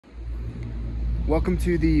Welcome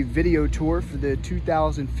to the video tour for the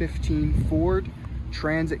 2015 Ford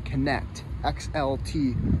Transit Connect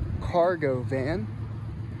XLT cargo van.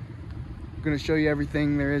 I'm going to show you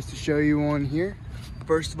everything there is to show you on here.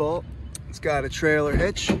 First of all, it's got a trailer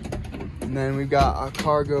hitch, and then we've got a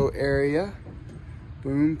cargo area.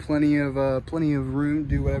 Boom, plenty of room to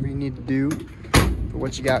do whatever you need to do for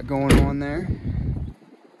what you got going on there.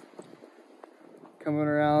 Coming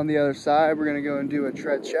around the other side, we're going to go and do a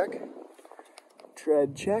tread check.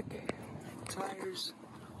 Tires.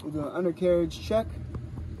 We'll do an undercarriage check.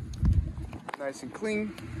 Nice and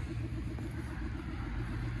clean.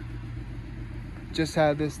 Just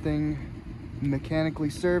had this thing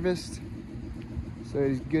mechanically serviced, so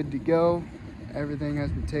it's good to go. Everything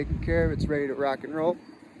has been taken care of. It's ready to rock and roll.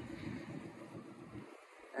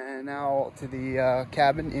 And now to the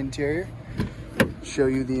cabin interior. Show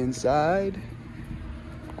you the inside.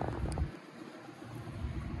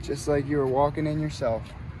 Just like you were walking in yourself.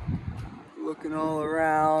 Looking all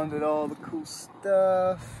around at all the cool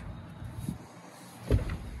stuff. And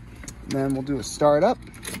then we'll do a start up.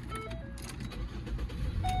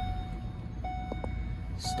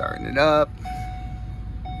 Starting it up.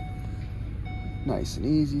 Nice and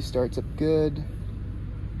easy, starts up good.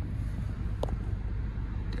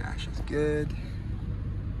 Dash is good.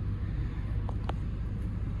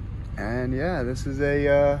 And yeah, this is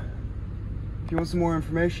a if you want some more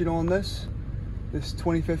information on this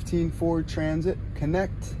 2015 Ford Transit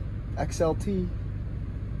Connect XLT,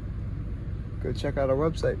 go check out our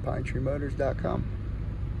website, pinetreemotors.com.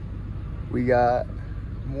 We got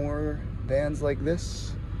more vans like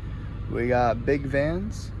this. We got big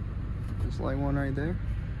vans, just like one right there.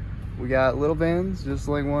 We got little vans, just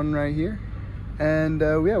like one right here. And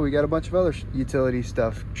yeah, we got a bunch of other utility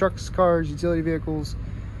stuff. Trucks, cars, utility vehicles,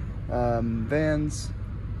 vans,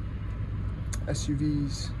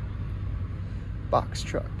 SUVs, box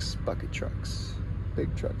trucks, bucket trucks,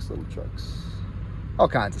 big trucks, little trucks, all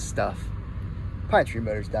kinds of stuff.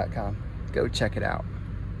 pinetreemotors.com. Go check it out.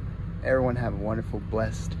 Everyone have a wonderful,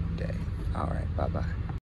 blessed day. All right, bye-bye.